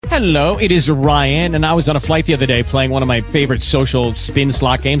Hello, it is Ryan, and I was on a flight the other day playing one of my favorite social spin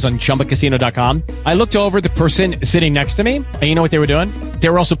slot games on ChumbaCasino.com. I looked over at the person sitting next to me, and you know what they were doing? They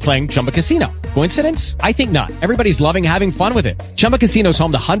were also playing Chumba Casino. Coincidence? I think not. Everybody's loving having fun with it. Chumba Casino is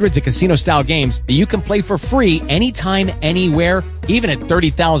home to hundreds of casino-style games that you can play for free anytime, anywhere, even at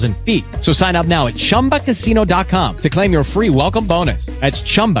 30,000 feet. So sign up now at ChumbaCasino.com to claim your free welcome bonus. That's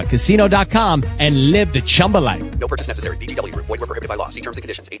ChumbaCasino.com and live the Chumba life. No purchase necessary. VGW. Void where prohibited by law. See terms and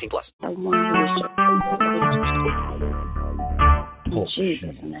conditions. 18+. In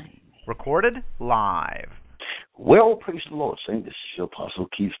Jesus' name. Recorded live. Well, praise the Lord. Saying this is your Apostle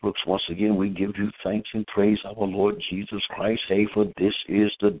Keith Brooks. Once again, we give you thanks and praise our Lord Jesus Christ. Hey, for this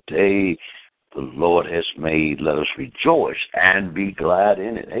is the day the Lord has made. Let us rejoice and be glad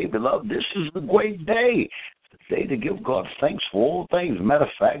in it. Hey, beloved, this is the great day. The day to give God thanks for all things. Matter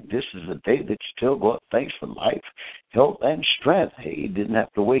of fact, this is the day that you tell God thanks for life, health, and strength. Hey, He didn't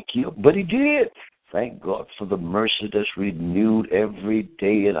have to wake you up, but He did. Thank God for the mercy that's renewed every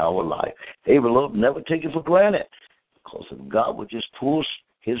day in our life. Hey, beloved, never take it for granted. Because if God would just pull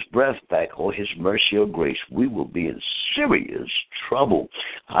His breath back or His mercy or grace, we will be in serious trouble.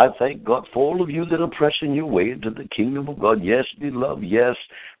 I thank God for all of you that are pressing your way into the kingdom of God. Yes, beloved, yes.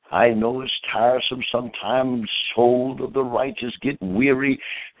 I know it's tiresome. Sometimes souls of the righteous get weary.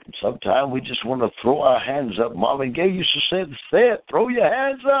 And sometimes we just want to throw our hands up. Marvin Gaye used to say, throw your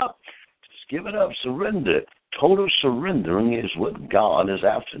hands up. Give it up, surrender. Total surrendering is what God is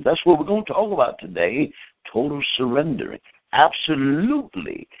after. That's what we're going to talk about today, total surrendering.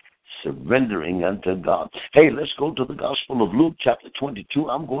 Absolutely surrendering unto God. Hey, let's go to the Gospel of Luke, chapter 22.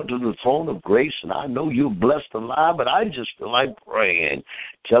 I'm going to the throne of grace, and I know you're blessed and alive, but I just feel like praying,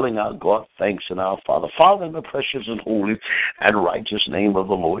 telling our God thanks and our Father. Father, in the precious and holy and righteous name of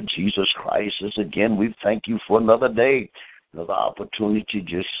the Lord Jesus Christ, as again we thank you for another day. Another opportunity to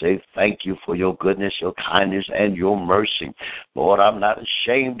just say thank you for your goodness, your kindness, and your mercy. Lord, I'm not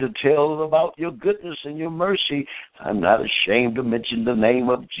ashamed to tell about your goodness and your mercy. I'm not ashamed to mention the name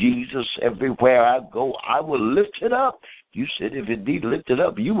of Jesus everywhere I go. I will lift it up. You said if indeed lifted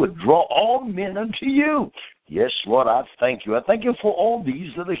up, you would draw all men unto you. Yes, Lord, I thank you. I thank you for all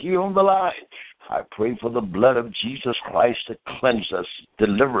these that are here on the line. I pray for the blood of Jesus Christ to cleanse us,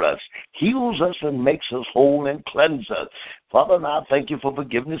 deliver us, heals us, and makes us whole and cleanse us. Father, and I thank you for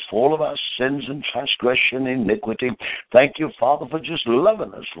forgiveness for all of our sins and transgression and iniquity. Thank you, Father, for just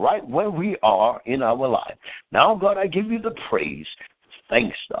loving us right where we are in our life. Now, God, I give you the praise,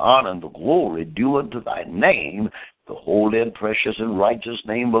 thanks, the honor, and the glory due unto thy name, the holy and precious and righteous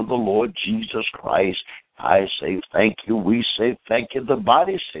name of the Lord Jesus Christ. I say thank you. We say thank you. The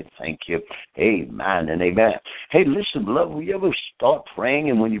body say thank you. Amen and amen. Hey, listen, beloved, we ever start praying,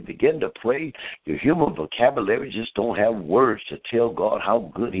 and when you begin to pray, your human vocabulary just don't have words to tell God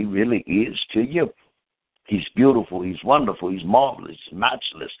how good He really is to you. He's beautiful, He's wonderful, He's marvelous, He's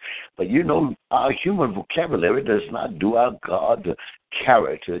matchless. But you know, our human vocabulary does not do our God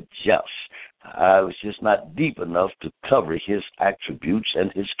character justice. It's just not deep enough to cover His attributes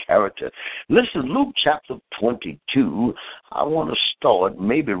and His character. Listen, Luke chapter 22, I want to start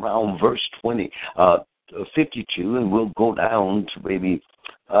maybe around verse 52, and we'll go down to maybe,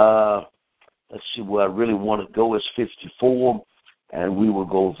 let's see where I really want to go is 54, and we will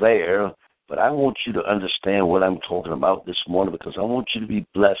go there. But I want you to understand what I'm talking about this morning, because I want you to be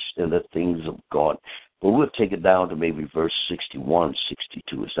blessed in the things of God. But we'll take it down to maybe verse 61,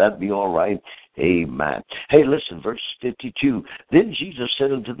 62. Does that be all right? Amen. Hey, listen, verse 52. Then Jesus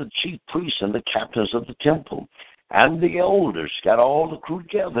said unto the chief priests and the captains of the temple, and the elders, got all the crew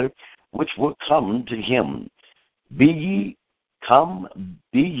together, which were come to him, Be ye come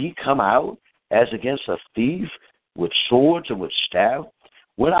out as against a thief with swords and with staff?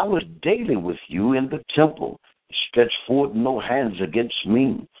 When I was daily with you in the temple, stretch forth no hands against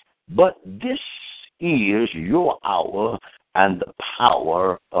me. But this is your hour and the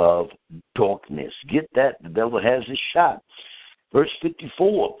power of darkness. Get that? The devil has his shot. Verse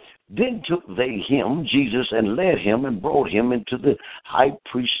 54, then took they him, Jesus, and led him and brought him into the high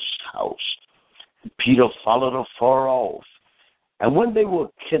priest's house. Peter followed afar off. And when they were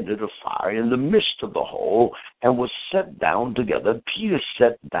kindled a fire in the midst of the hall and was set down together, Peter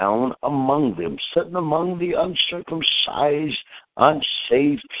sat down among them. Sitting among the uncircumcised,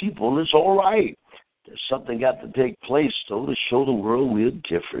 unsaved people is all right. There's something got to take place, though, to show the world we're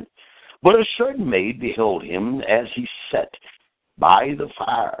different. But a certain maid beheld him as he sat by the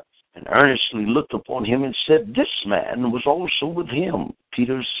fire, and earnestly looked upon him and said, This man was also with him.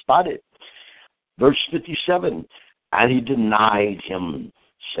 Peter spotted. Verse 57, and he denied him,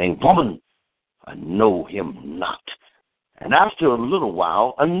 saying, Woman, I know him not. And after a little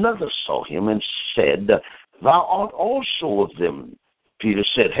while, another saw him and said, Thou art also of them. Peter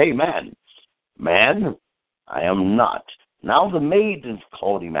said, Hey, man, I am not. Now the maiden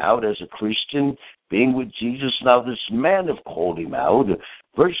called him out as a Christian, being with Jesus. Now this man have called him out.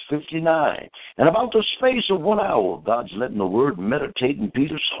 Verse 59. And about the space of 1 hour, God's letting the word meditate in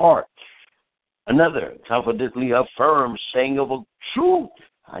Peter's heart. Another confidently affirmed, saying of a truth,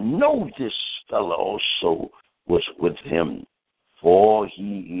 I know this fellow also was with him, for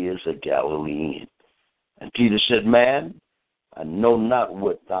he is a Galilean. And Peter said, Man, I know not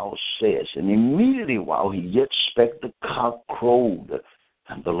what thou sayest. And immediately while he yet spake, the cock crowed,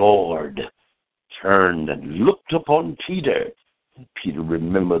 and the Lord turned and looked upon Peter. And Peter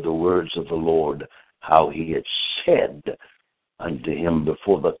remembered the words of the Lord, how he had said unto him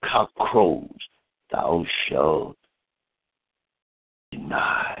before the cock crows, Thou shalt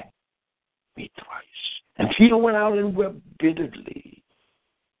deny me thrice. And Peter went out and wept bitterly.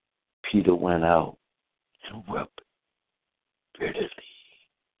 Peter went out and wept bitterly.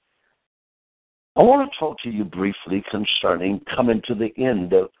 I want to talk to you briefly concerning coming to the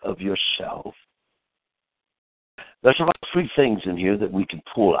end of yourself. There's about 3 things in here that we can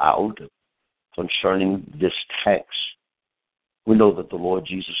pull out concerning this text. We know that the Lord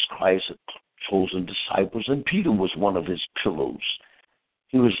Jesus Christ had chosen disciples, and Peter was one of his pillows.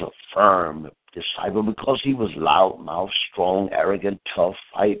 He was a firm disciple because he was loud-mouthed, strong, arrogant, tough,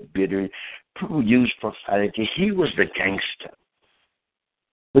 fight, bitter, used profanity. He was the gangster.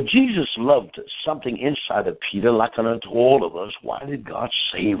 But Jesus loved something inside of Peter, like unto all of us. Why did God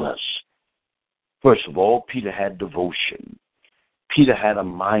save us? First of all, Peter had devotion. Peter had a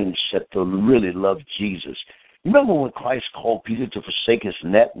mindset to really love Jesus. Remember when Christ called Peter to forsake his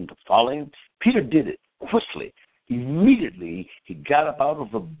net and to follow him? Peter did it quickly. Immediately, he got up out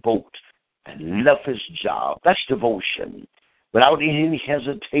of the boat and left his job. That's devotion, without any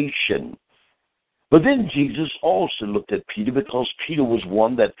hesitation. But then Jesus also looked at Peter because Peter was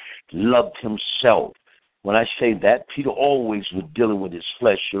one that loved himself. When I say that, Peter always was dealing with his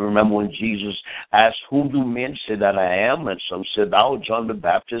flesh. You remember when Jesus asked, Whom do men say that I am? And some said, Thou, John the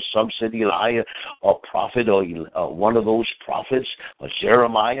Baptist. Some said, Elijah, or prophet, or one of those prophets, or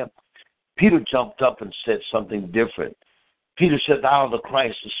Jeremiah. Peter jumped up and said something different. Peter said, Thou art the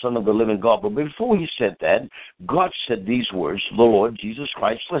Christ, the Son of the living God. But before he said that, God said these words, The Lord Jesus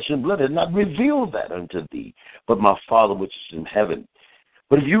Christ, flesh and blood, had not revealed that unto thee, but my Father which is in heaven.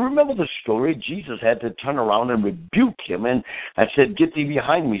 But if you remember the story, Jesus had to turn around and rebuke him and said, Get thee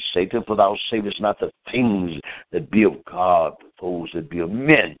behind me, Satan, for thou savest not the things that be of God, but those that be of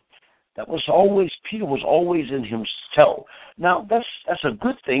men. That was always, Peter was always in himself. Now, that's a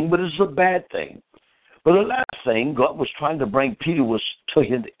good thing, but it's a bad thing. But the last thing God was trying to bring Peter was to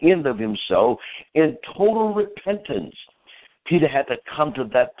the end of himself in total repentance. Peter had to come to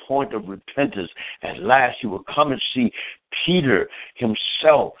that point of repentance. At last, he would come and see Peter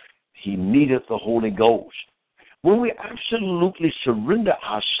himself. He needed the Holy Ghost. When we absolutely surrender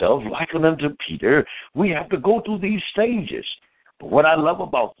ourselves, like unto Peter, we have to go through these stages. But what I love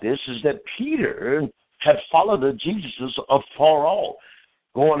about this is that Peter had followed Jesus afar off.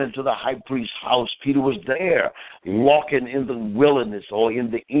 Going into the high priest's house, Peter was there, walking in the wilderness or in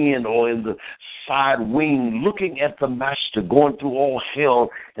the inn or in the side wing, looking at the master, going through all hell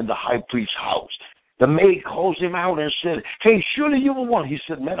in the high priest's house. The maid calls him out and said, Hey, surely you were one. He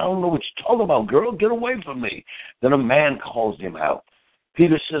said, Man, I don't know what you're talking about, girl. Get away from me. Then a man calls him out.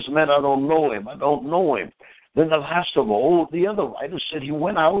 Peter says, Man, I don't know him. I don't know him. Then the last of all, the other writer said he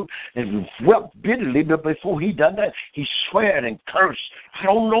went out and wept bitterly, but before he done that, he sweared and cursed. I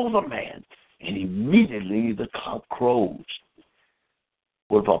don't know the man. And immediately the cock crows.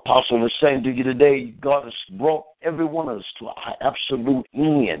 What the apostle is saying to you today, God has brought every one of us to an absolute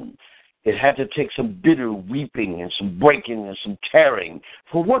end. It had to take some bitter weeping and some breaking and some tearing.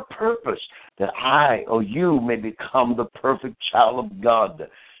 For what purpose? That I or you may become the perfect child of God,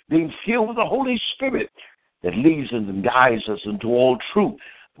 being filled with the Holy Spirit, that leads and guides us into all truth.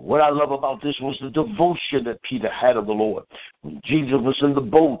 But what I love about this was the devotion that Peter had of the Lord. When Jesus was in the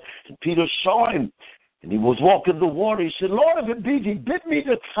boat and Peter saw him and he was walking the water, he said, Lord, if it be thee, bid me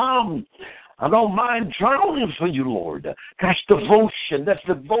to come. I don't mind drowning for you, Lord. That's devotion. That's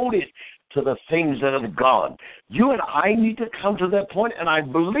devoted to the things that are God. You and I need to come to that point, and I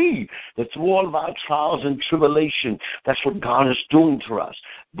believe that through all of our trials and tribulation, that's what God is doing to us,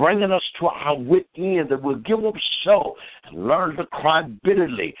 bringing us to our wit end, that we'll give up self and learn to cry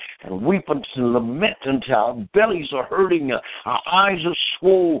bitterly and weep and lament until our bellies are hurting, our eyes are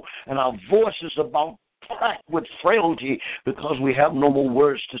swollen, and our voices are about cracked with frailty because we have no more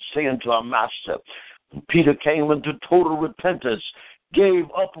words to say unto our Master. Peter came into total repentance, gave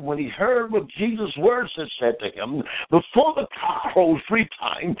up when he heard what Jesus' words had said to him. Before the cock crows 3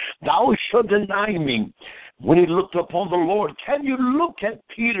 times, thou shalt deny me. When he looked upon the Lord, can you look at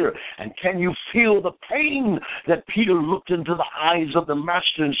Peter and can you feel the pain that Peter looked into the eyes of the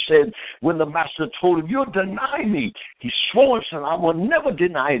master and said, when the master told him, you'll deny me. He swore and said, I will never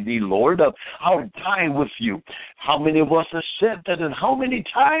deny thee, Lord. I'll die with you. How many of us have said that, and how many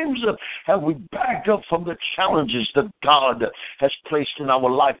times have we backed up from the challenges that God has placed in our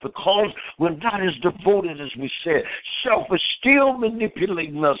life because we're not as devoted as we said. Self is still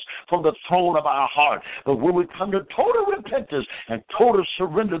manipulating us from the throne of our heart. But when we come to total repentance and total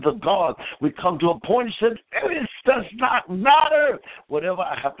surrender to God, we come to a point and say, it does not matter. Whatever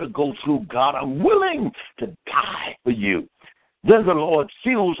I have to go through, God, I'm willing to die for you. Then the Lord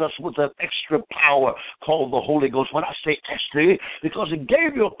fills us with an extra power called the Holy Ghost. When I say extra, because He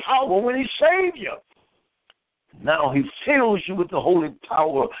gave you power when He saved you. Now He fills you with the holy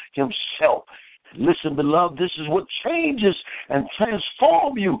power Himself. Listen, beloved, this is what changes and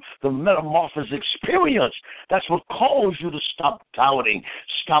transforms you, the metamorphosis experience. That's what calls you to stop doubting,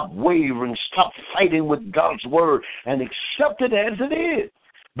 stop wavering, stop fighting with God's word, and accept it as it is.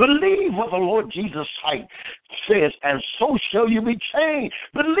 Believe what the Lord Jesus says, and so shall you be changed.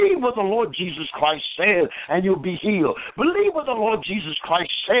 Believe what the Lord Jesus Christ says, and you'll be healed. Believe what the Lord Jesus Christ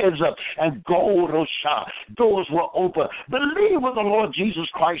says, and doors will open. Believe what the Lord Jesus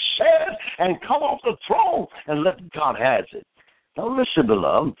Christ says, and come off the throne, and let God have it. Now listen,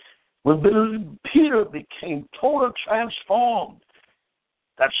 beloved, when Peter became totally transformed,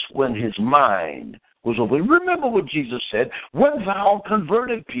 that's when his mind was over. Remember what Jesus said, when thou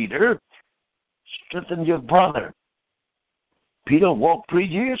converted, Peter, strengthen your brother. Peter walked 3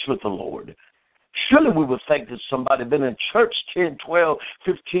 years with the Lord. Surely we would think that somebody been in church 10, 12,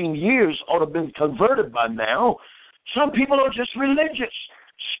 15 years ought to have been converted by now. Some people are just religious,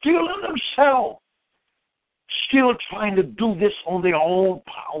 still in themselves, still trying to do this on their own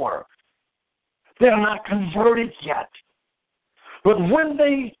power. They're not converted yet. But when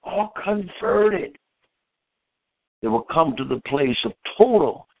they are converted, they will come to the place of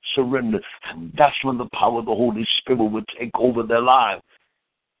total surrender. And that's when the power of the Holy Spirit will take over their lives.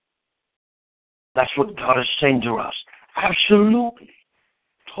 That's what God is saying to us. Absolutely.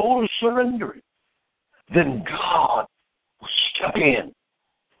 Total surrender. Then God will step in.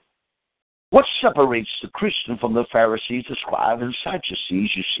 What separates the Christian from the Pharisees, the scribes, and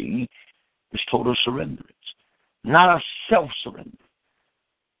Sadducees, you see, is total surrender. Not a self-surrender,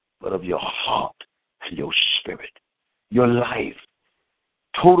 but of your heart and your spirit. Your life,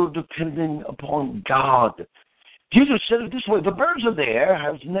 total depending upon God. Jesus said it this way, the birds of the air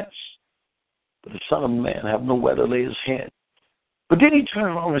have nests, but the Son of Man have nowhere to lay his head. But then he turned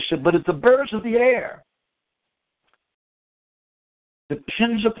around and said, but if the birds of the air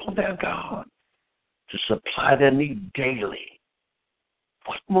depends upon their God to supply their need daily,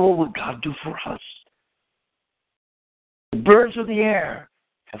 what more would God do for us? The birds of the air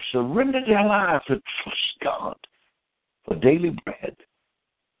have surrendered their lives to trust God for daily bread.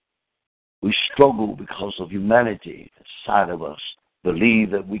 We struggle because of humanity inside of us, believe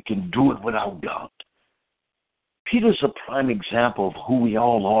that we can do it without God. Peter's a prime example of who we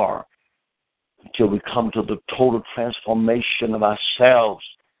all are until we come to the total transformation of ourselves,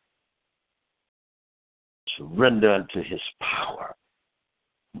 surrender unto His power,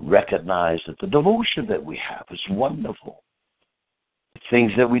 recognize that the devotion that we have is wonderful. The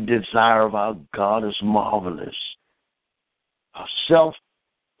things that we desire of our God is marvelous. Ourself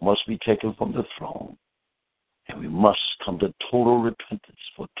must be taken from the throne, and we must come to total repentance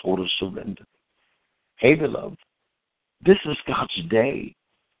for total surrender. Hey, beloved, this is God's day.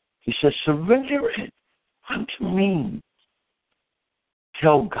 He says, surrender it unto me.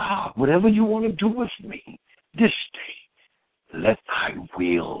 Tell God, whatever you want to do with me this day, let thy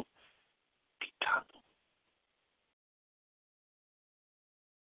will be done.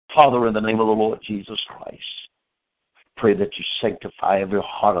 Father, in the name of the Lord Jesus Christ, pray that you sanctify every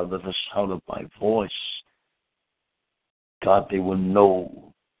heart under the sound of my voice. God, they will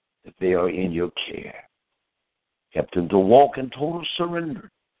know that they are in your care. Help them to walk in total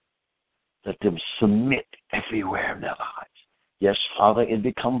surrender. Let them submit everywhere in their lives. Yes, Father, it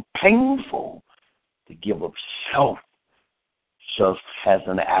becomes painful to give up self. Self has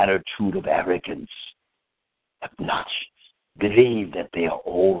an attitude of arrogance, obnoxious. Believe that they are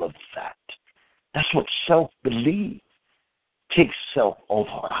all of that. That's what self believes. Take self off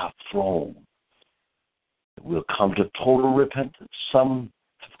our throne. We'll come to total repentance. Some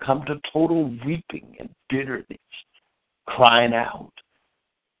have come to total weeping and bitterness, crying out.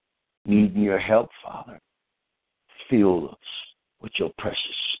 needing your help, Father. Fill us with your precious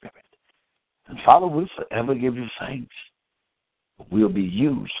Spirit. And Father, we'll forever give you thanks. We'll be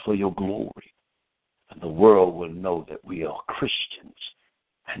used for your glory. And the world will know that we are Christians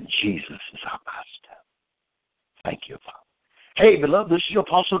and Jesus is our Master. Thank you, Father. Hey, beloved, this is your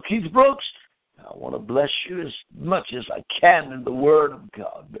Apostle Keith Brooks. I want to bless you as much as I can in the Word of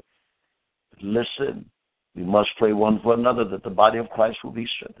God. But listen, we must pray one for another that the body of Christ will be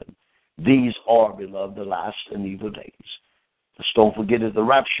strengthened. These are, beloved, the last and evil days. Just don't forget that the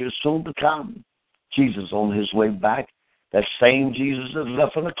rapture is soon to come. Jesus on his way back. That same Jesus that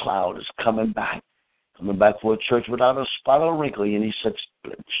left in a cloud is coming back for a church without a spot or wrinkle in any such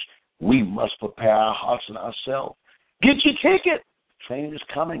blemish. We must prepare our hearts and ourselves. Get your ticket. The train is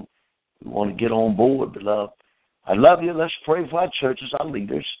coming. We want to get on board, beloved. I love you. Let's pray for our churches, our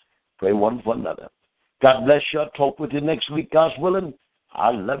leaders. Pray one for another. God bless you. I'll talk with you next week, God's willing.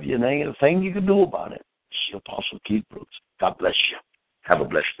 I love you, and there ain't a thing you can do about it. It's your Apostle Keith Brooks. God bless you. Have a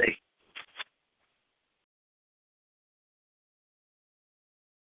blessed day.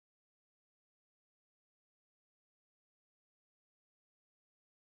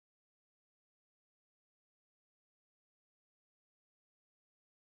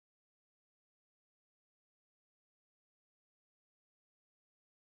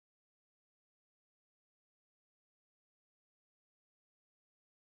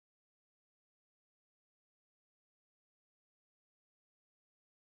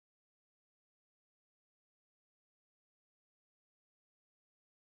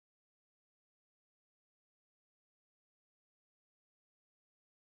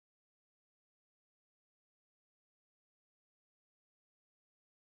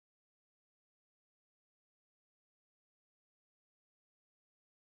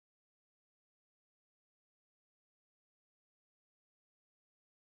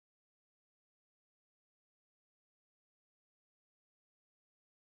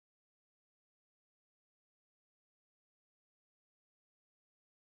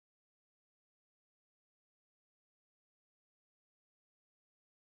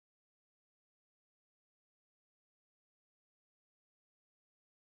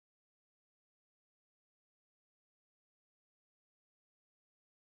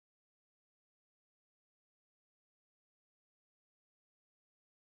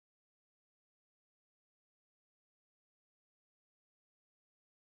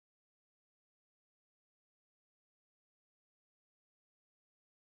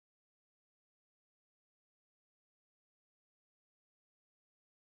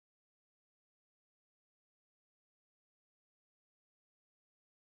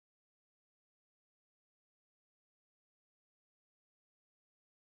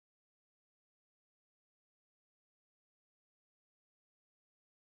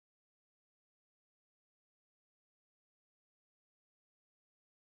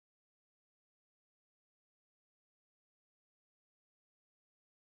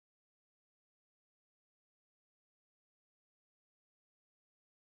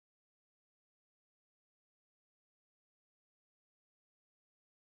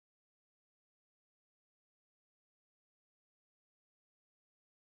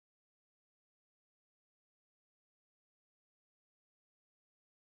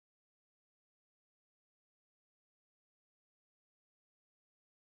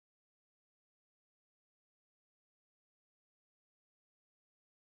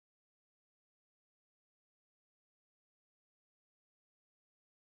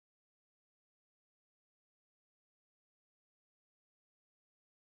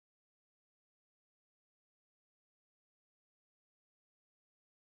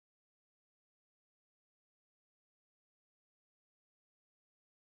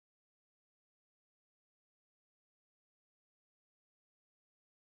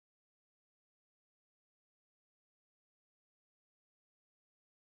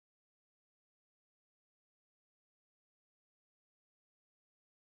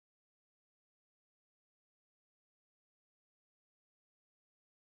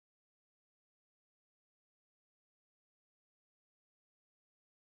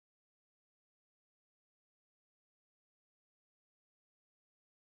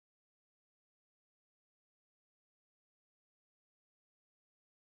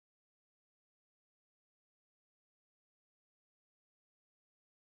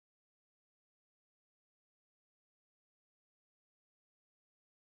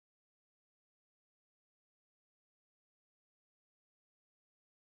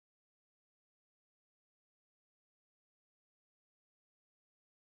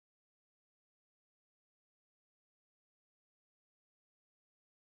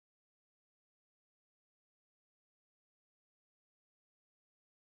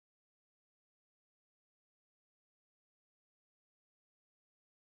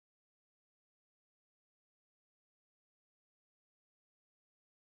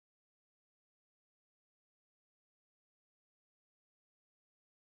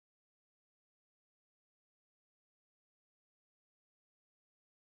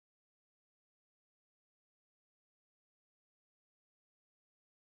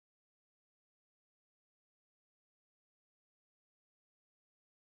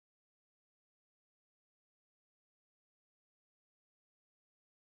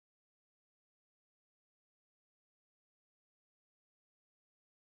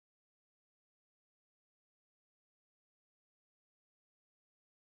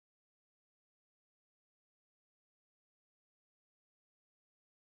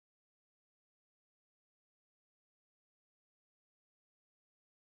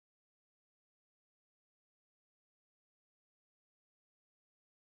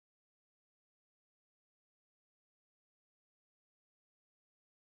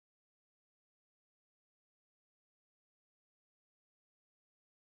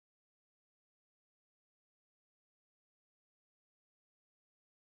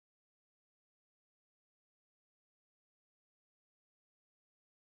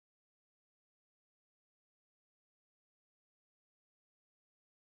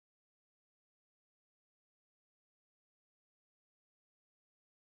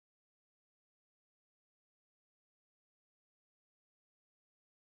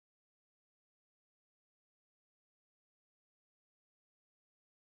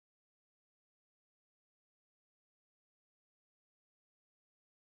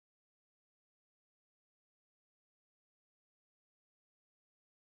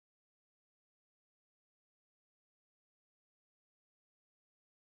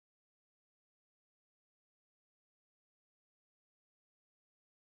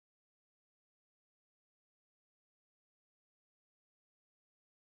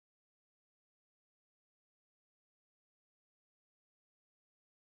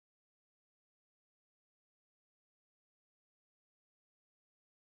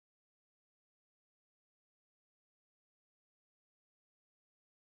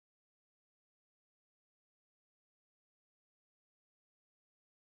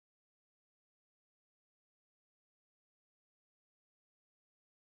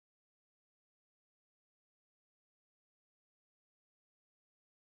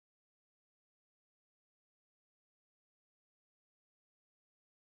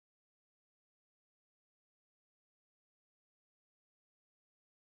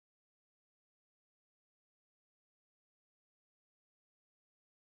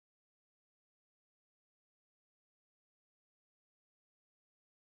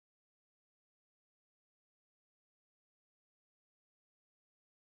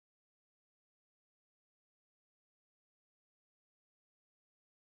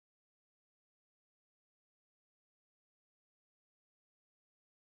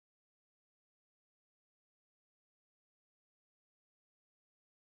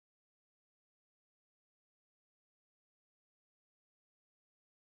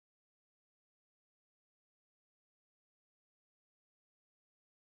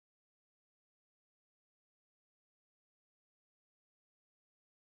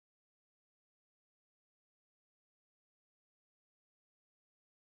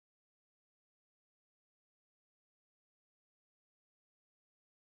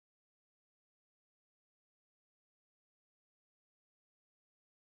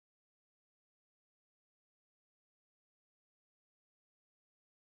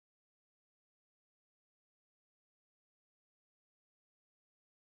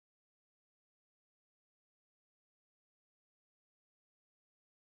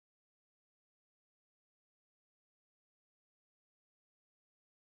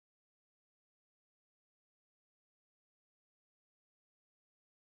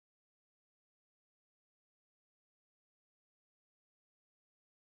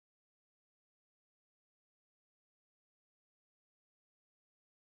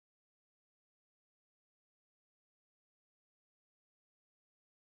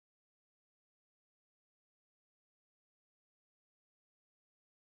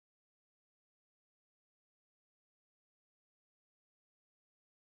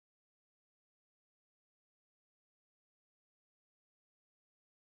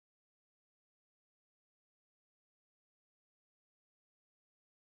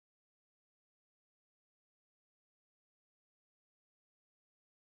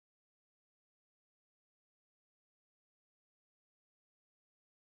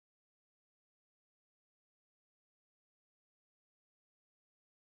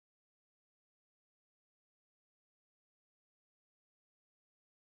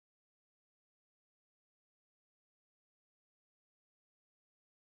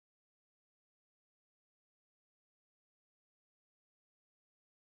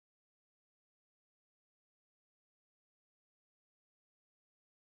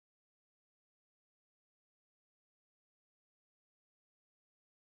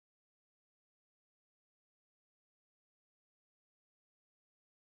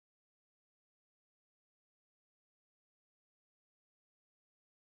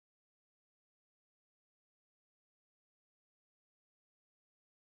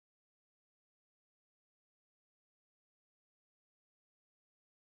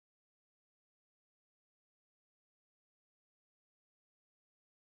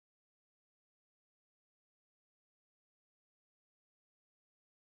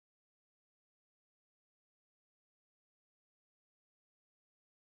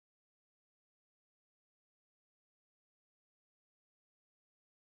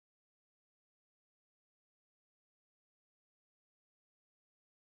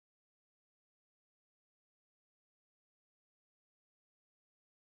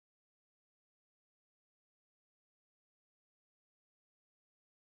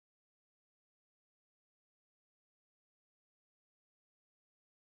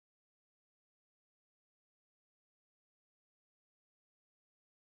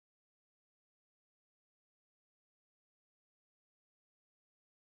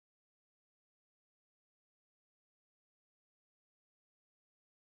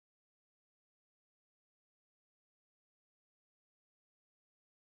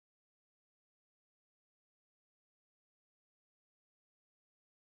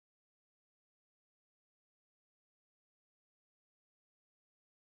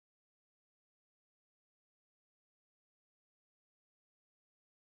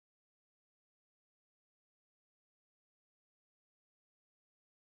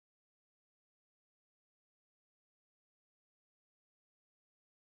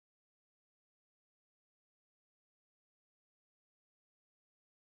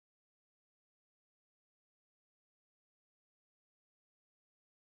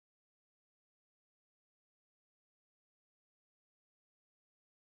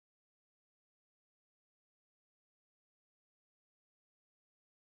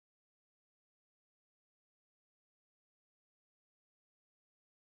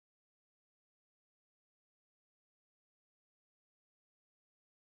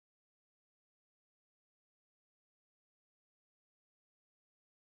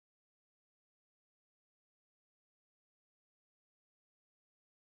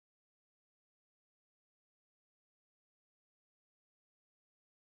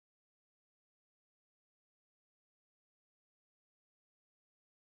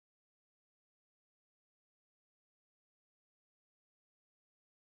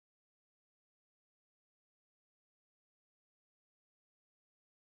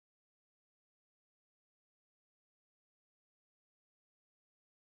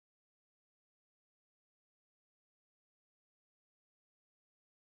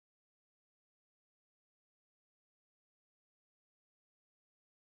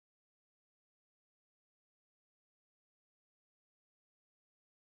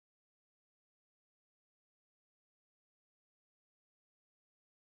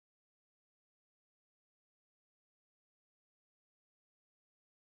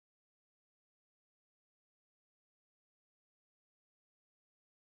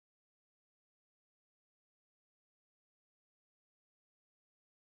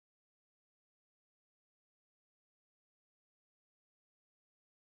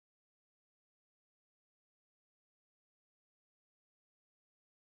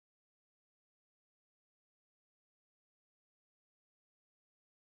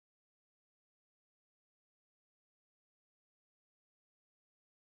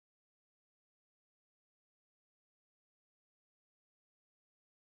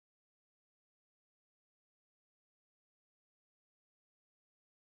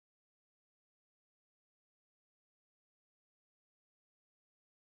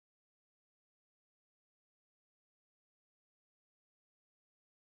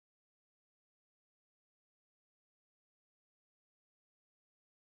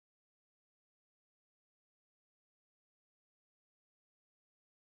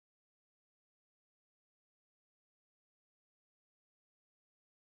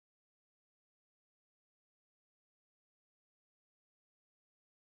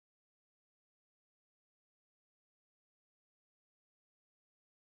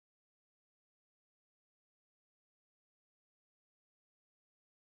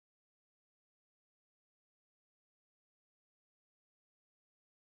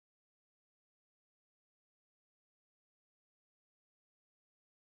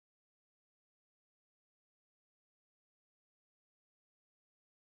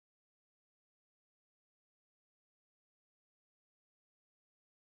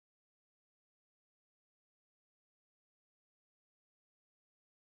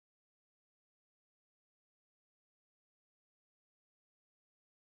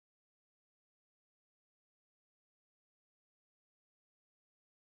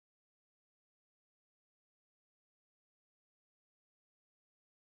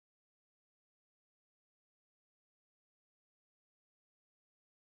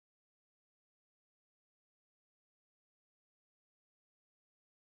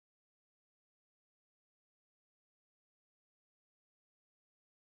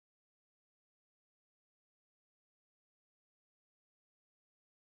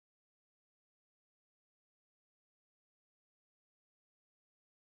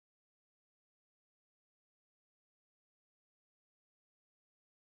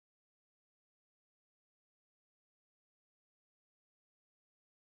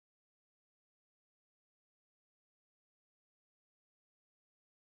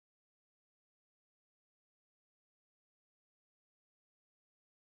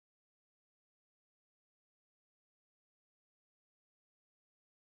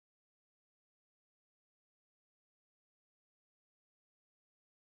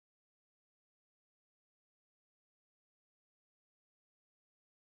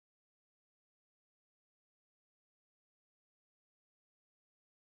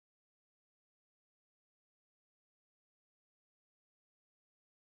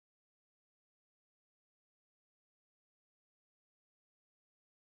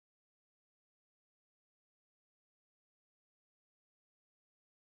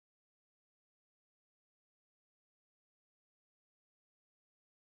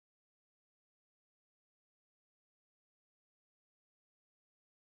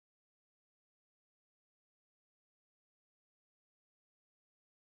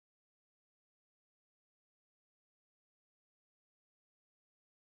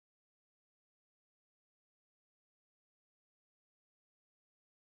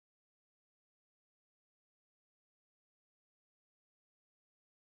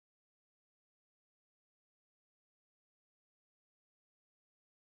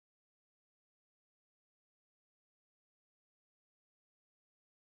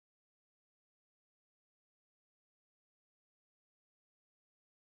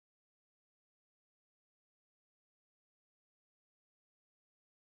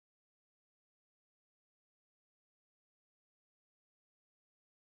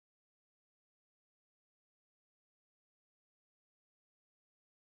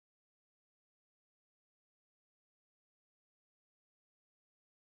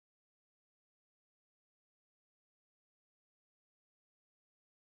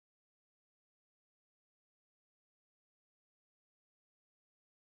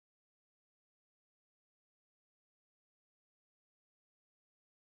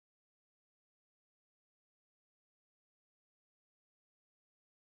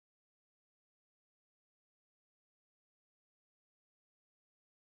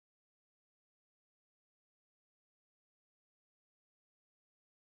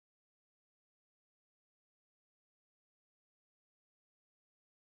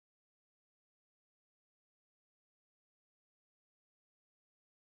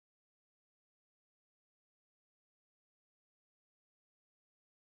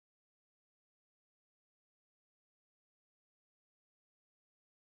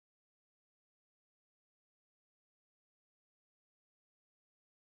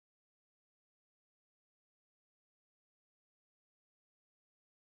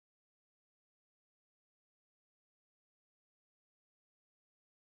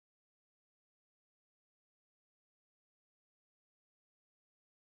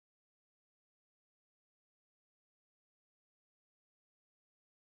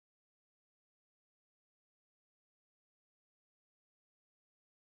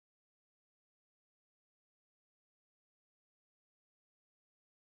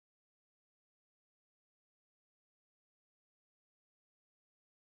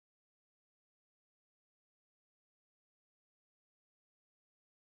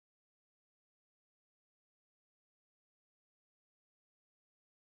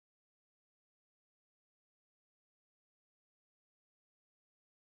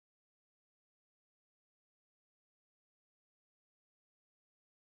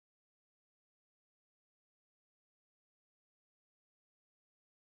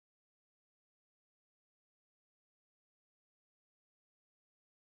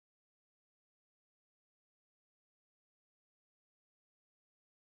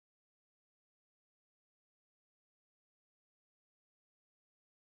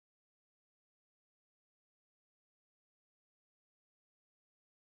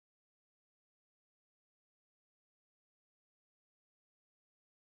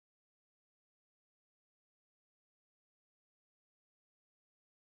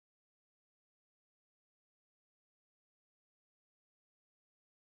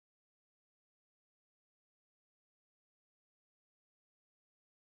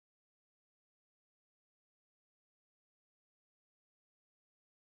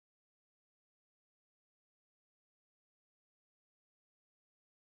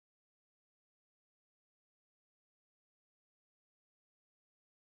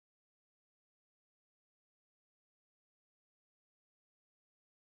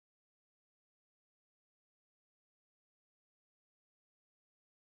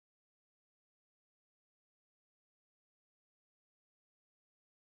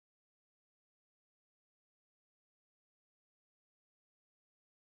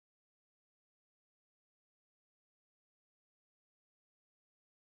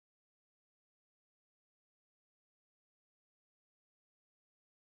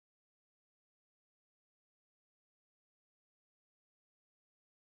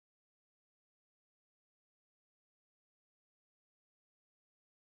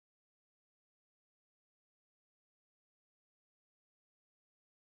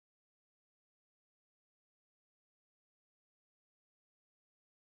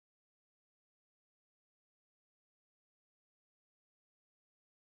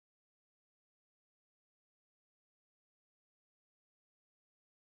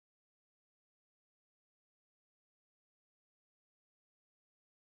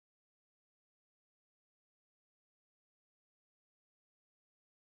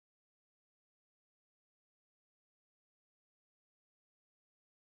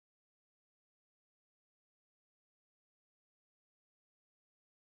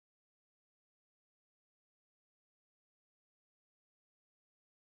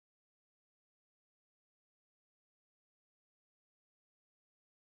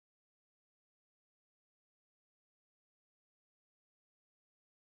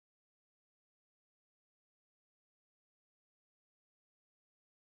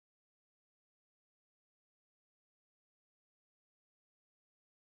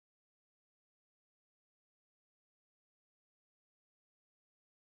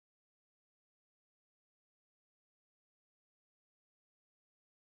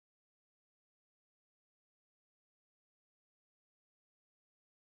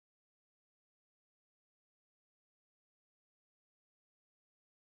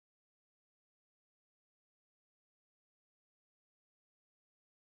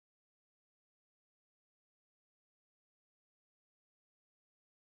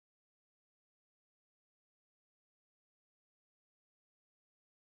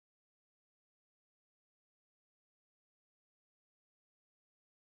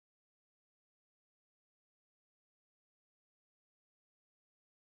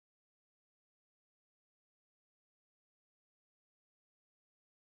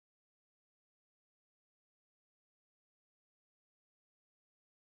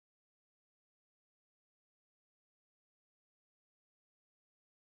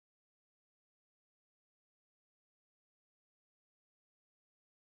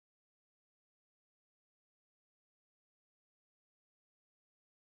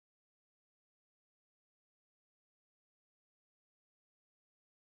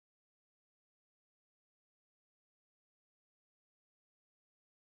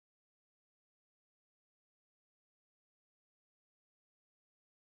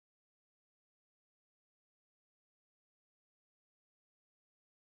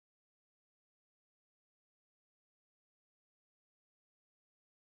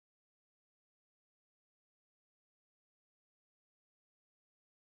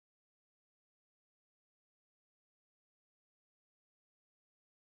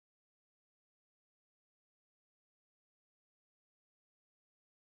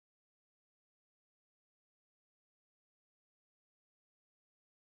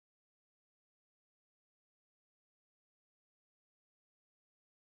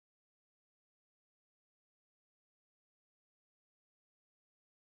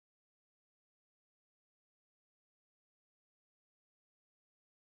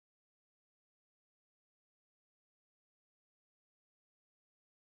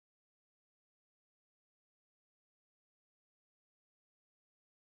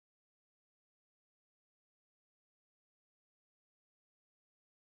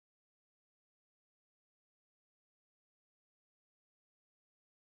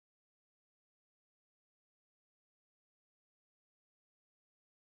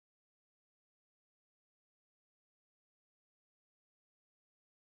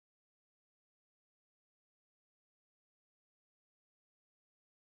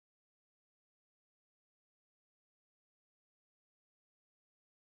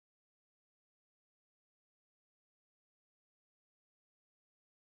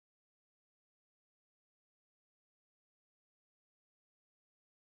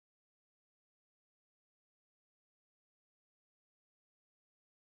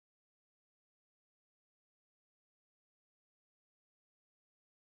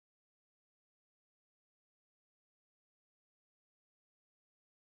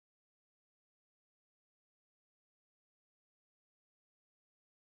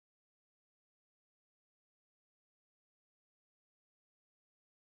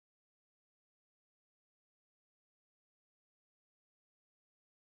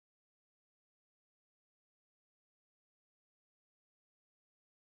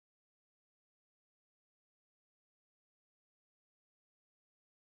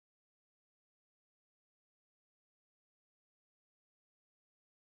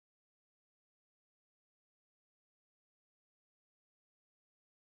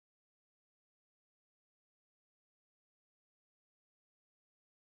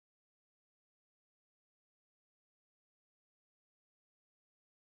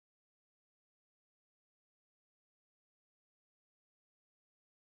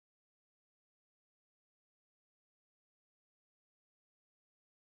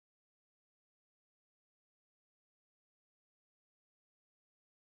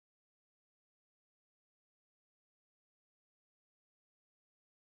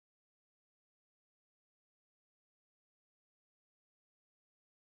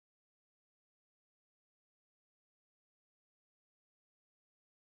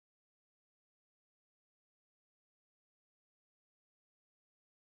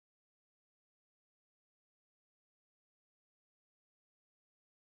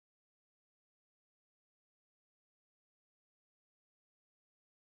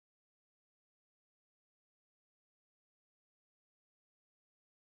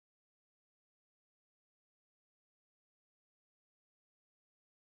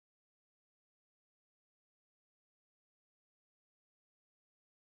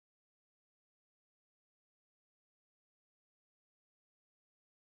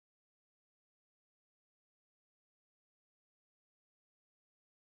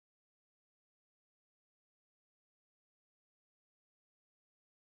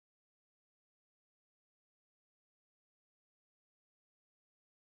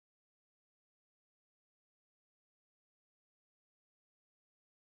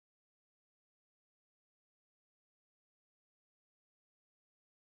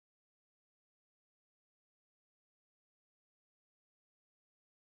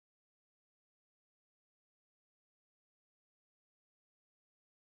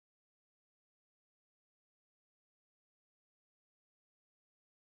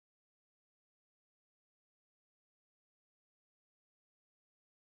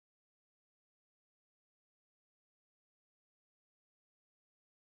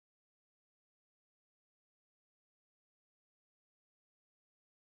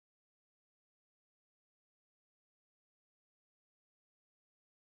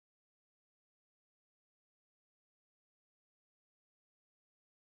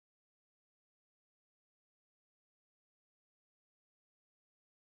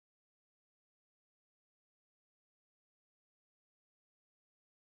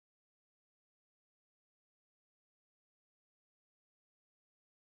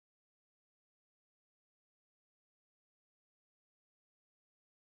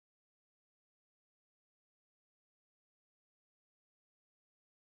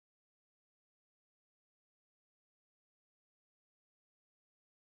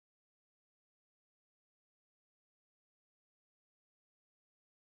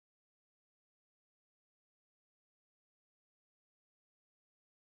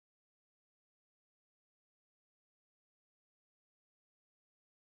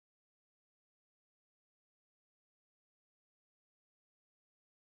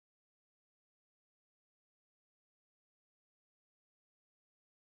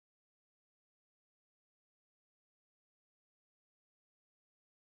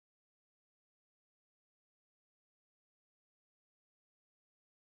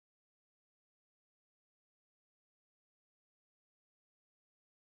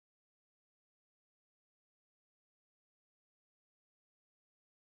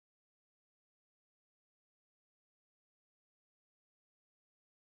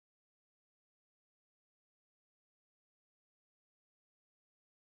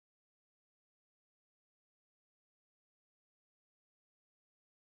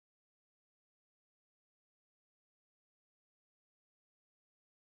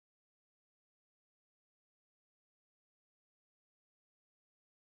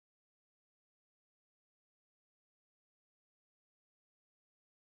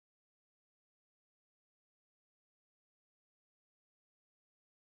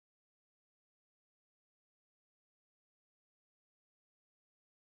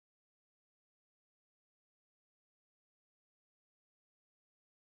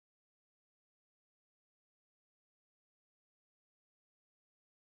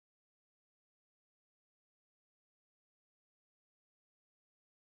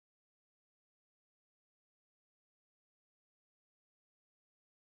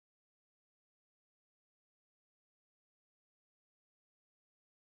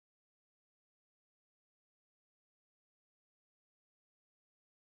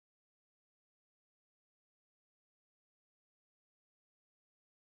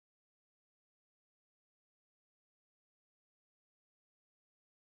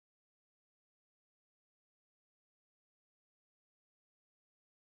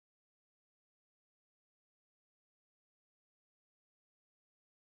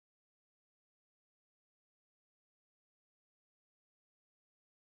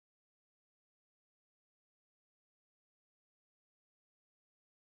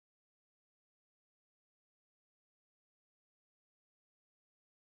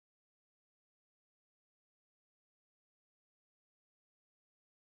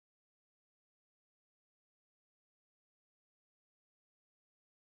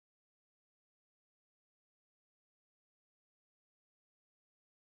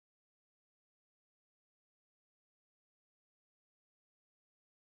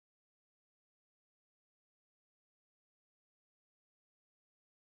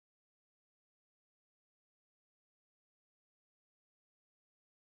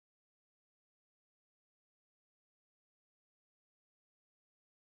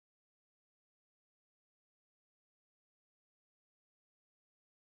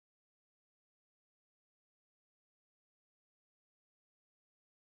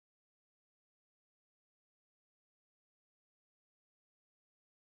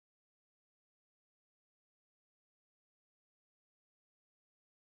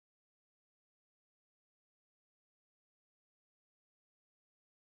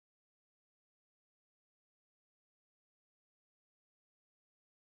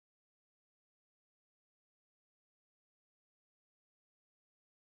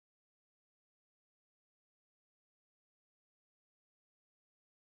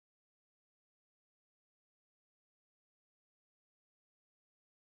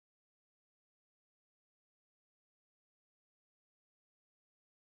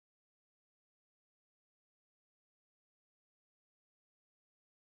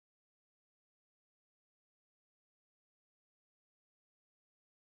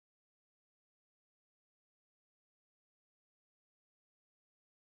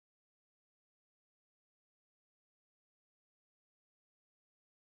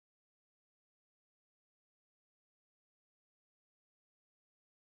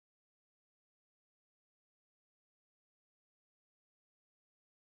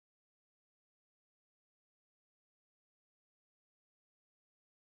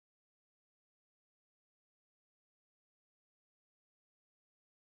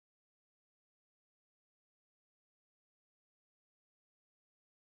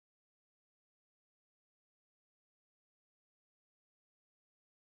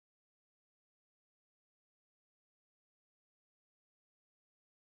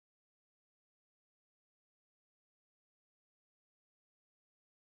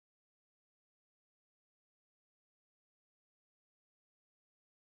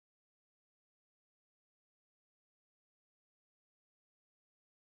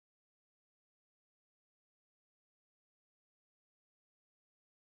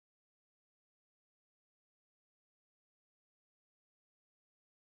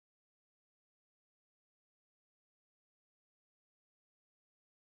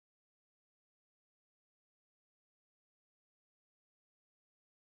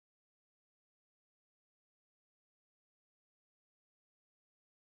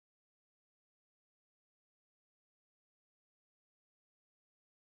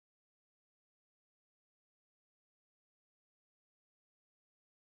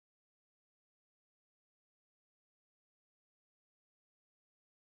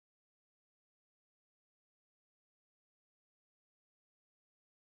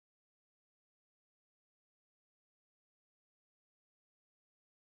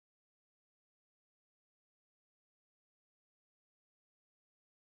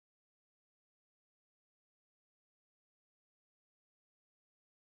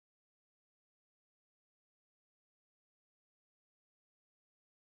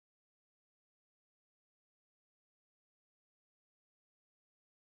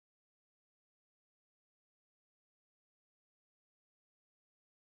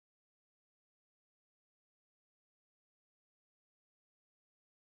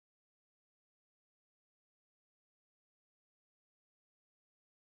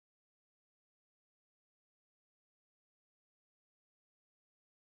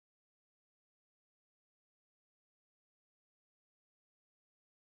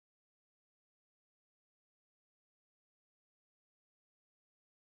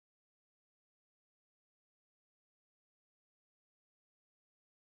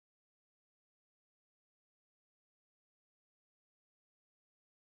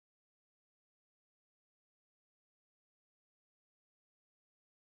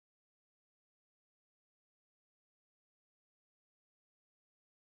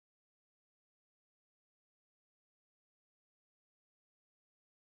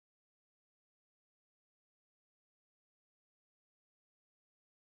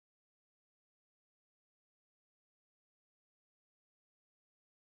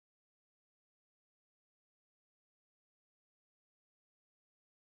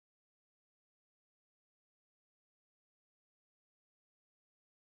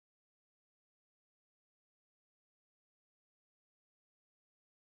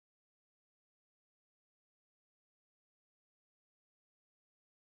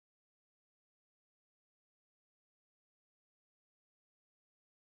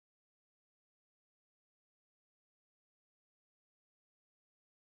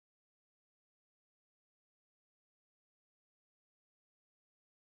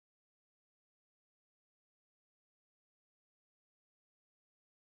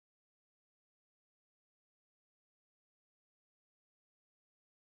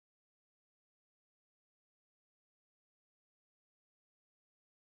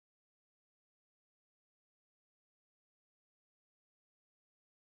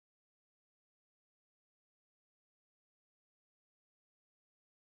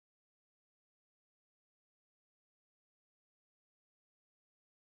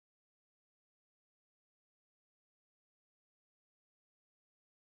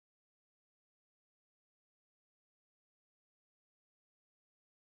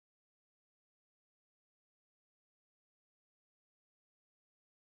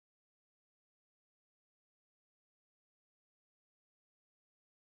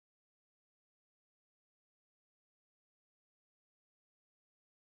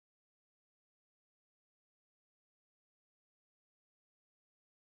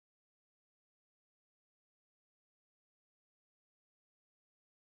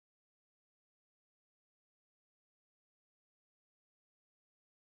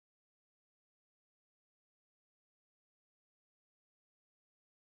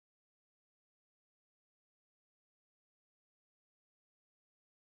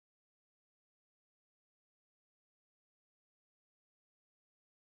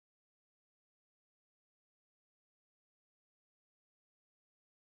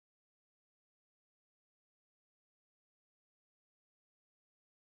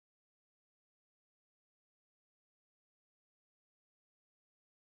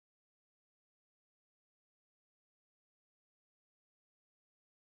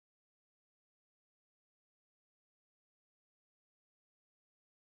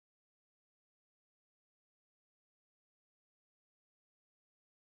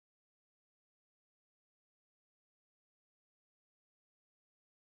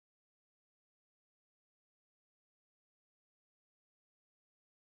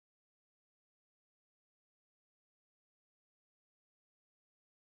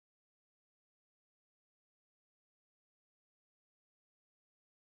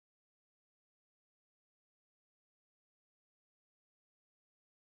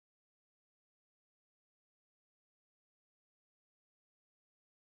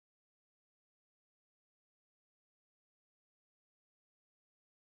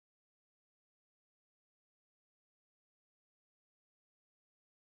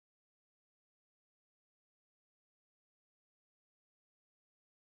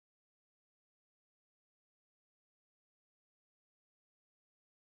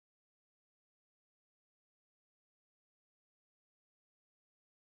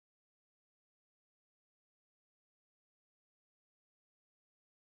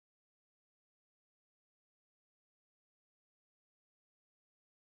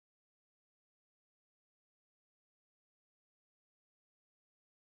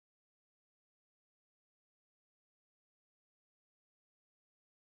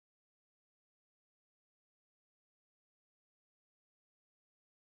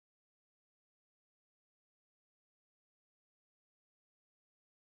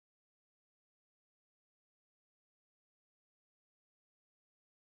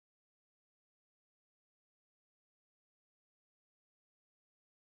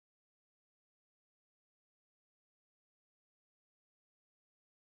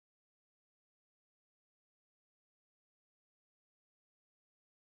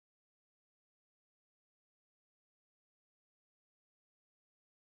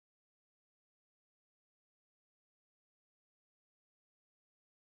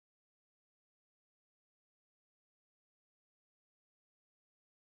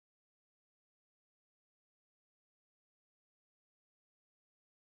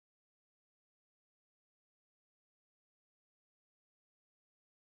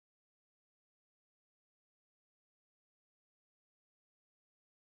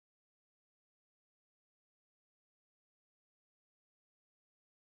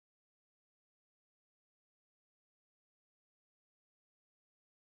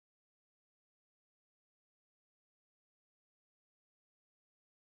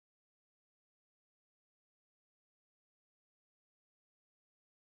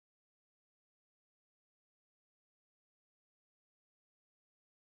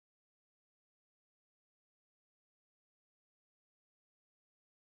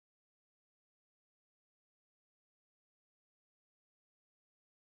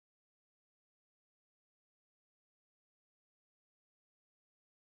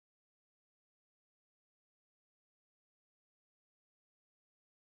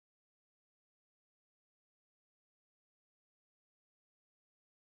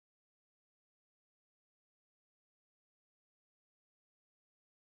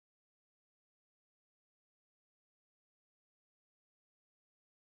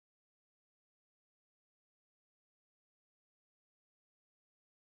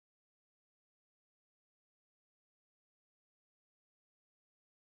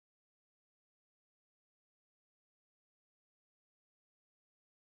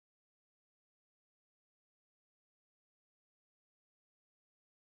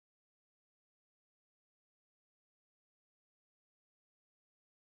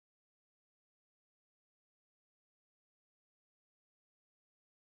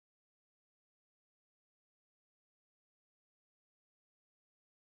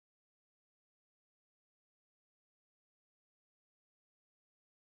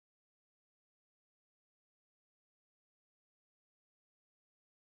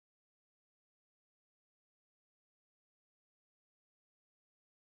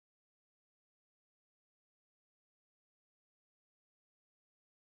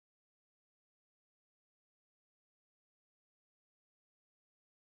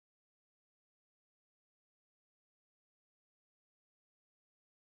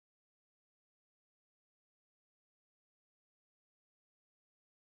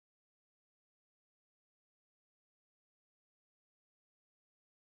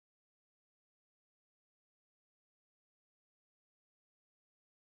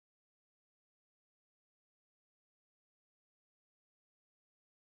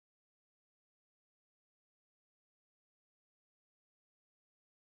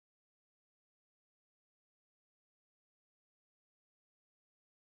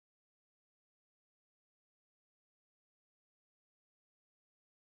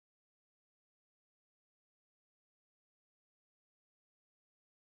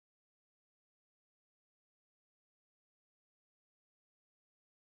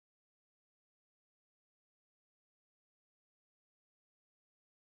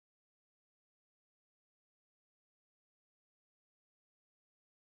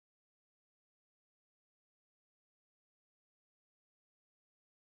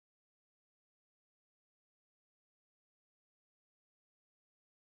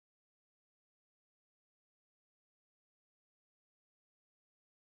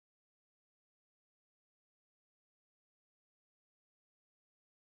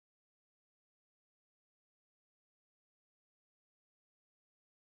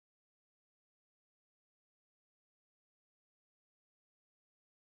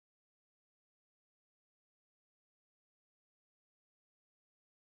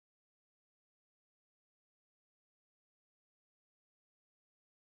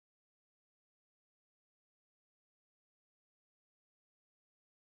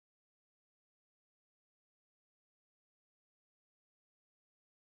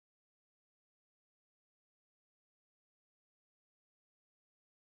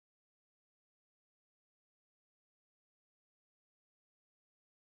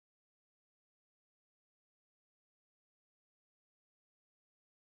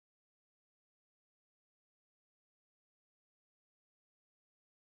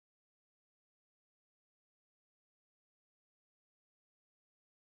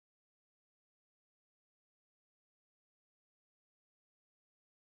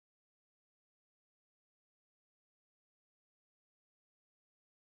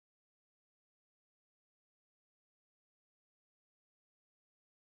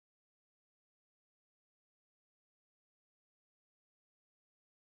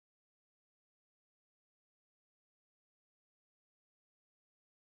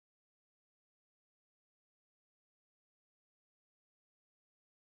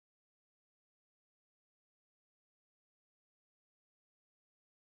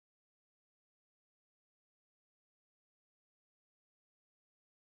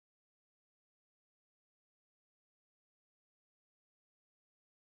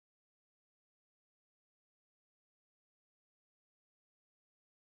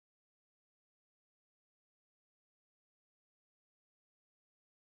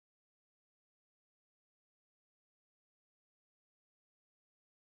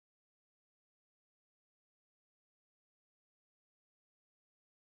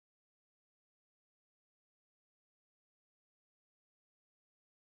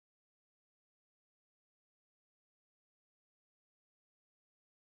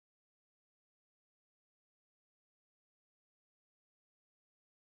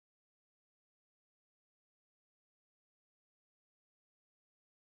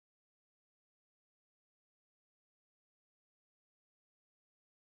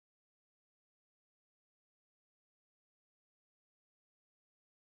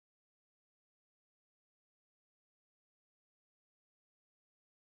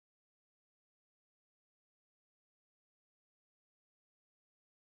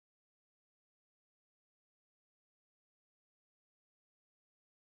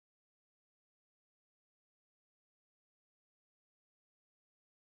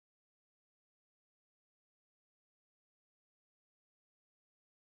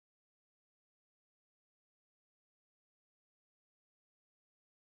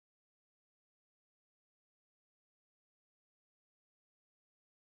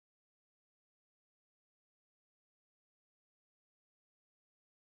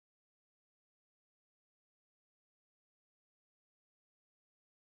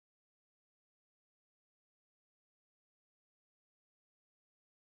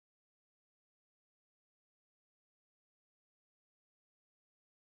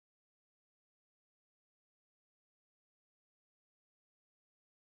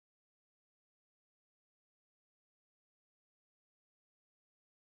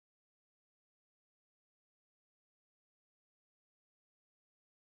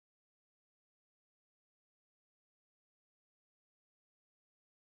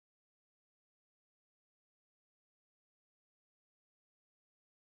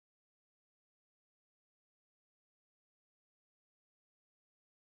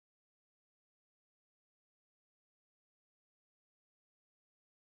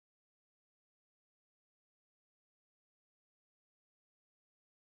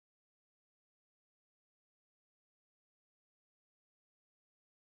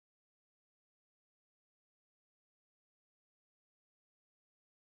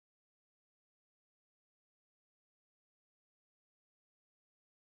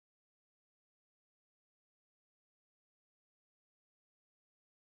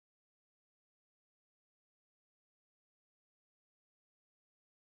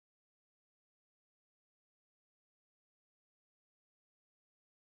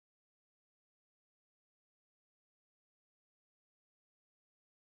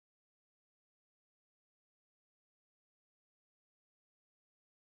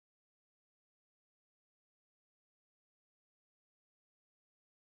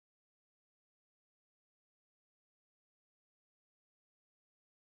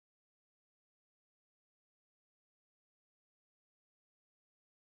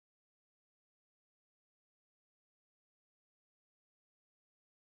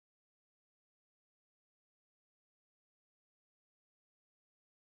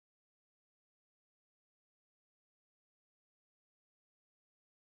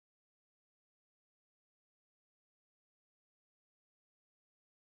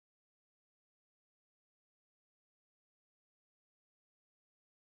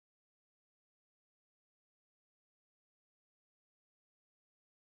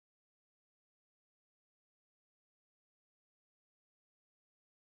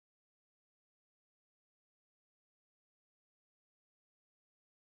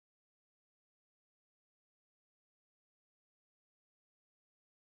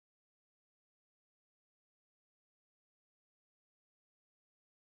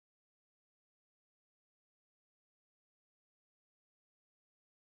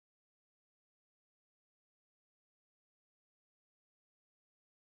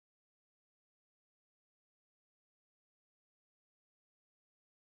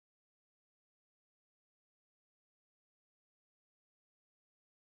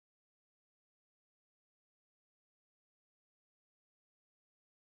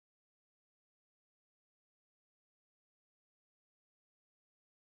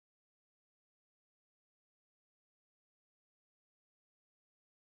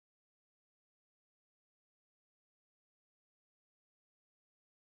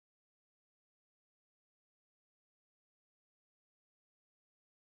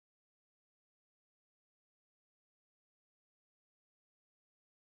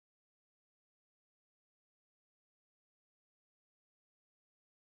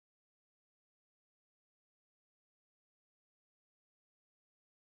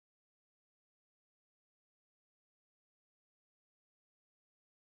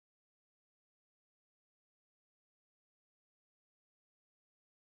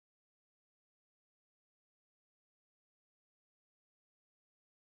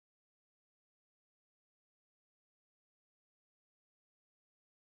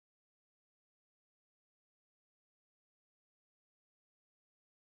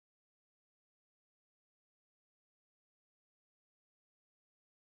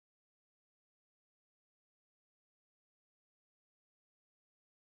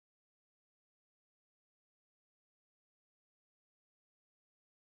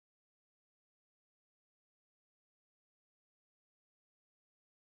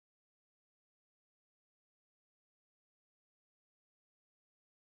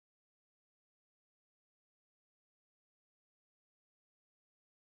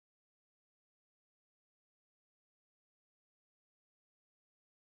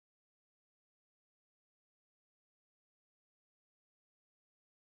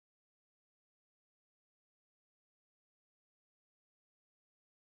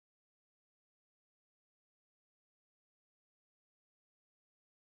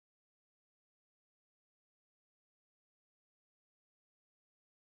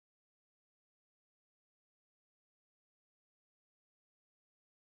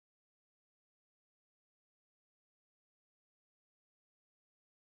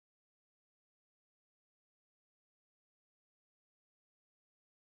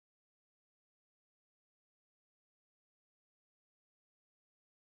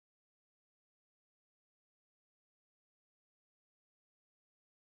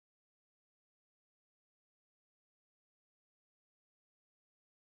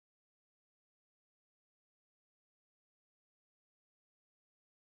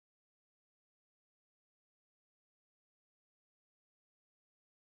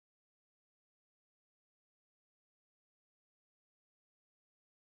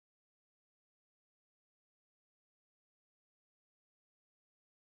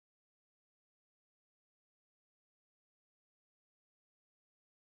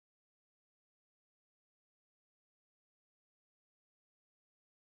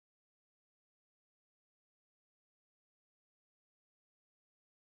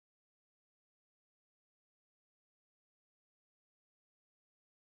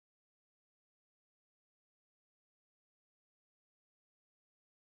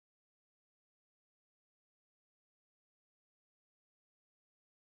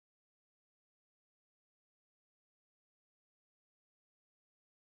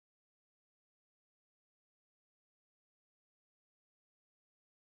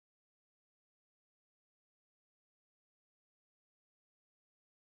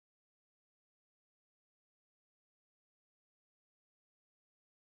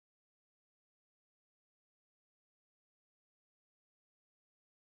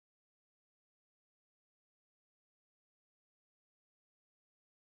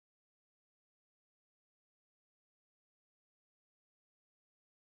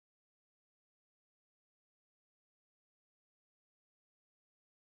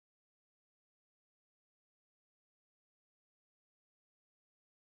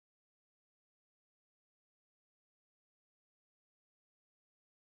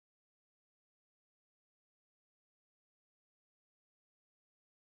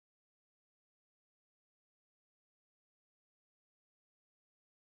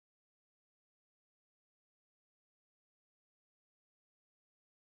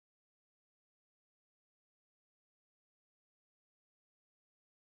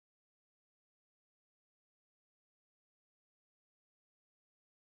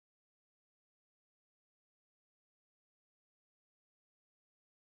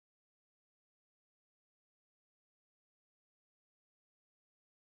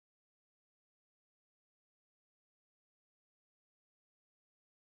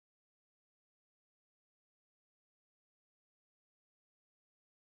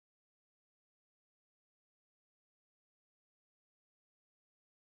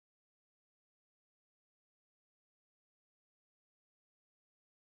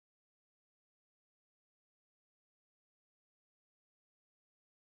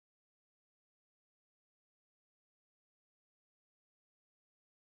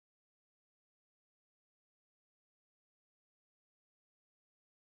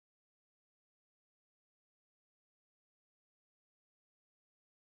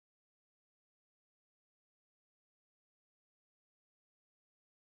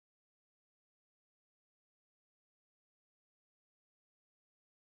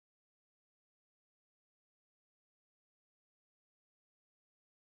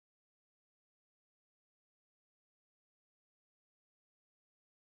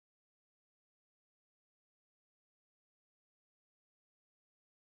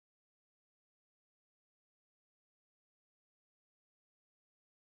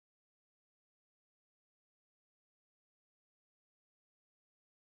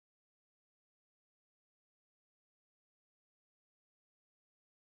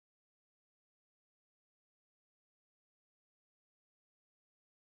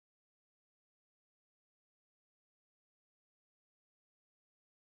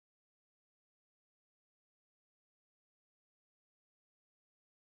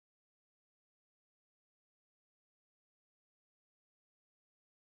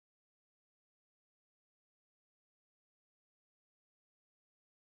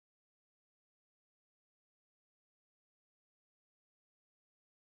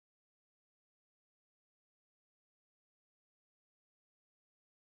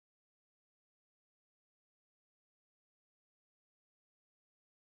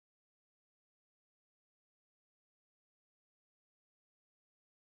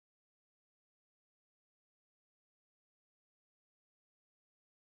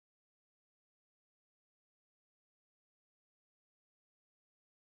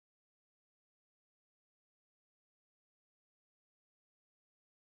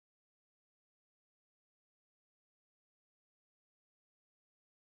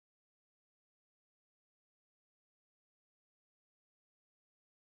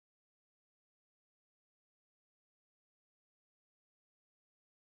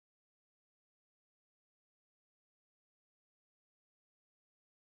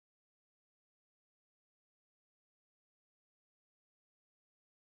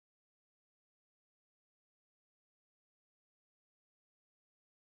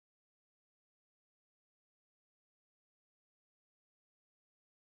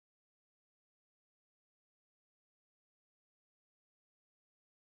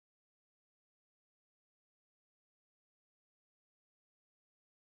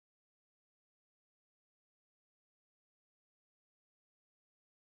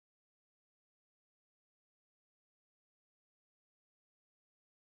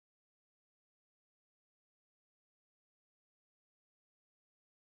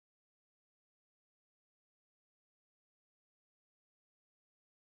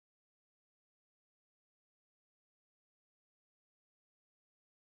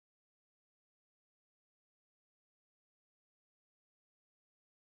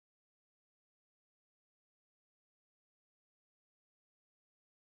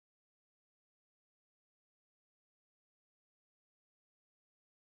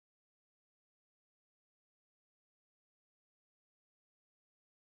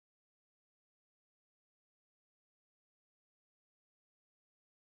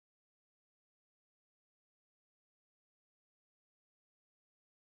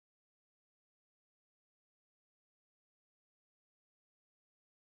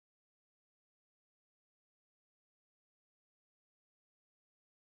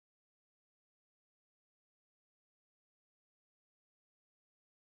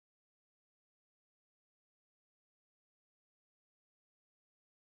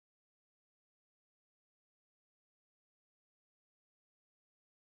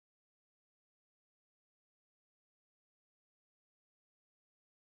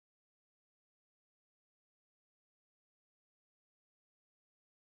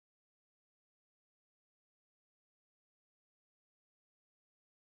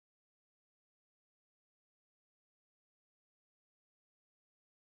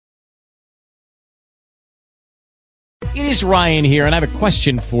 It is Ryan here, and I have a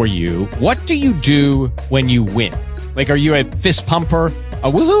question for you. What do you do when you win? Like, are you a fist pumper, a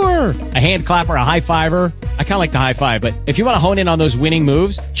woohooer, a hand clapper, a high fiver? I kind of like the high five, but if you want to hone in on those winning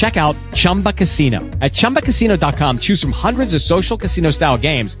moves, check out Chumba Casino. At ChumbaCasino.com, choose from hundreds of social casino-style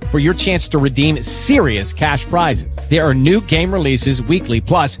games for your chance to redeem serious cash prizes. There are new game releases weekly,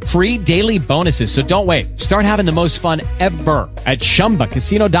 plus free daily bonuses, so don't wait. Start having the most fun ever at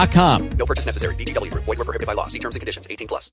ChumbaCasino.com. No purchase necessary. VGW Group. Void where prohibited by law. See terms and conditions. 18+.